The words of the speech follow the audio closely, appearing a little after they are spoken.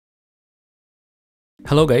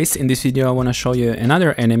Hello guys, in this video I want to show you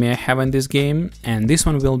another enemy I have in this game, and this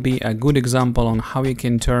one will be a good example on how you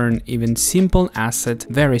can turn even simple asset,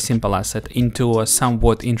 very simple asset, into a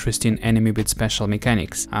somewhat interesting enemy with special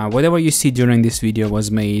mechanics. Whatever you see during this video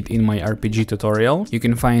was made in my RPG tutorial. You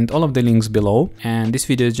can find all of the links below, and this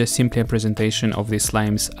video is just simply a presentation of this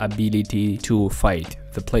slime's ability to fight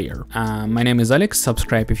the player. My name is Alex,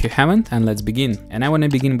 subscribe if you haven't, and let's begin. And I want to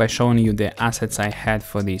begin by showing you the assets I had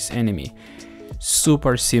for this enemy.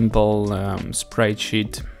 Super simple sprite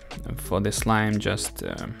sheet for the slime, just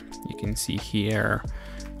you can see here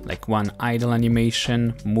like one idle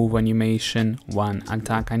animation, move animation, one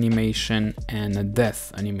attack animation, and a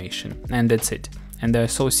death animation, and that's it. And they're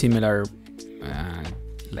so similar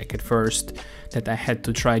like at first that I had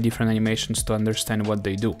to try different animations to understand what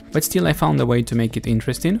they do. But still I found a way to make it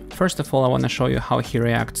interesting. First of all, I want to show you how he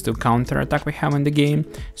reacts to counter attack we have in the game.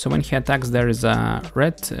 So when he attacks, there is a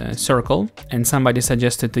red circle, and somebody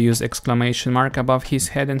suggested to use exclamation mark above his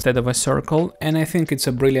head instead of a circle, and I think it's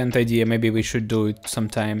a brilliant idea. Maybe we should do it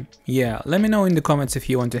sometime. Yeah, let me know in the comments if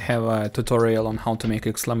you want to have a tutorial on how to make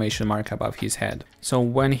exclamation mark above his head. So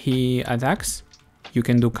when he attacks, you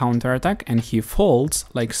can do counter attack and he folds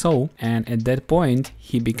like so, and at that point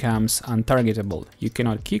he becomes untargetable. You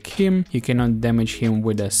cannot kick him, you cannot damage him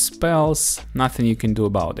with the spells, nothing you can do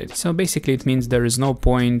about it. So basically it means there is no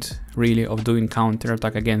point really of doing counter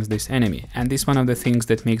attack against this enemy, and this is one of the things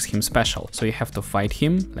that makes him special. So you have to fight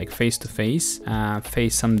him like face to face,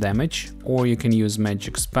 face some damage, or you can use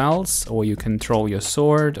magic spells, or you can throw your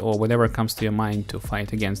sword, or whatever comes to your mind to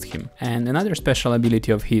fight against him. And another special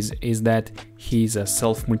ability of his is that he's a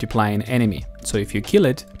self-multiplying enemy. So if you kill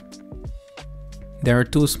it, there are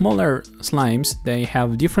two smaller slimes, they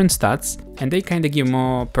have different stats, and they kind of give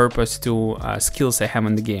more purpose to skills I have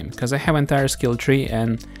in the game, because I have entire skill tree,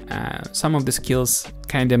 and some of the skills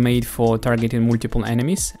kind of made for targeting multiple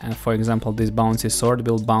enemies. For example, this bouncy sword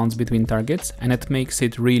will bounce between targets, and it makes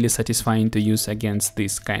it really satisfying to use against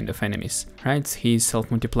these kind of enemies. Right, he's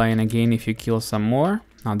self-multiplying again if you kill some more.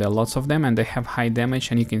 Now there are lots of them and they have high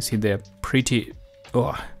damage, and you can see they're pretty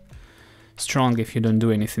strong if you don't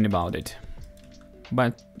do anything about it.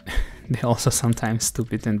 But they're also sometimes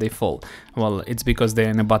stupid and they fall. Well, it's because they're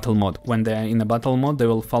in a battle mode. When they're in a battle mode, they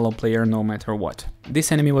will follow player no matter what.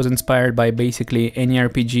 This enemy was inspired by basically any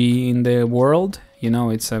RPG in the world. You know,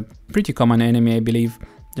 it's a pretty common enemy, I believe.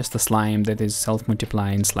 Just a slime that is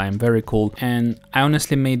self-multiplying slime, very cool. And I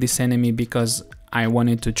honestly made this enemy because I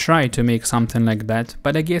wanted to try to make something like that,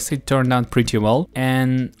 but I guess it turned out pretty well.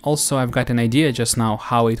 And also I've got an idea just now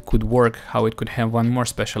how it could work, how it could have one more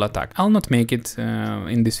special attack. I'll not make it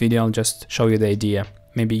in this video, I'll just show you the idea.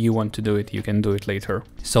 Maybe you want to do it, you can do it later.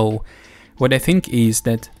 So what I think is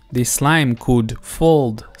that this slime could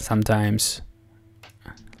fold sometimes,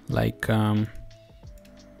 like, where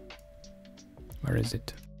is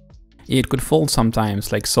it? It could fold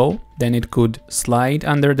sometimes like so, then it could slide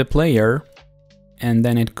under the player, and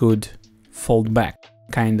then it could fold back,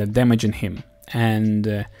 kind of damaging him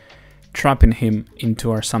and trapping him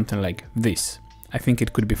into or something like this. I think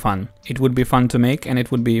it could be fun. It would be fun to make and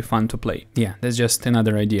it would be fun to play. Yeah, that's just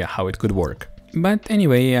another idea how it could work. But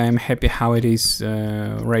anyway, I'm happy how it is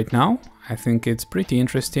right now. I think it's pretty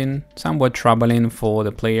interesting, somewhat troubling for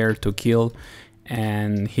the player to kill,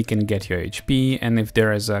 and he can get your HP, and if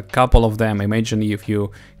there is a couple of them, imagine if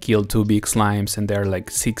you kill two big slimes and there are like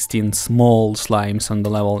 16 small slimes on the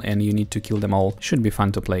level and you need to kill them all. Should be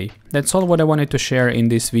fun to play. That's all what I wanted to share in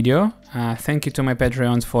this video. Thank you to my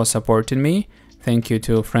Patreons for supporting me. Thank you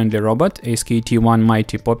to Friendly Robot, SKT1,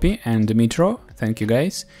 Mighty Poppy, and Dimitro. Thank you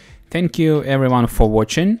guys. Thank you everyone for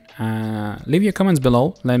watching. Leave your comments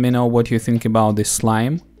below, let me know what you think about this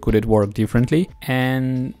slime. Could it work differently?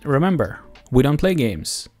 And remember, we don't play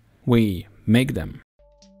games, we make them.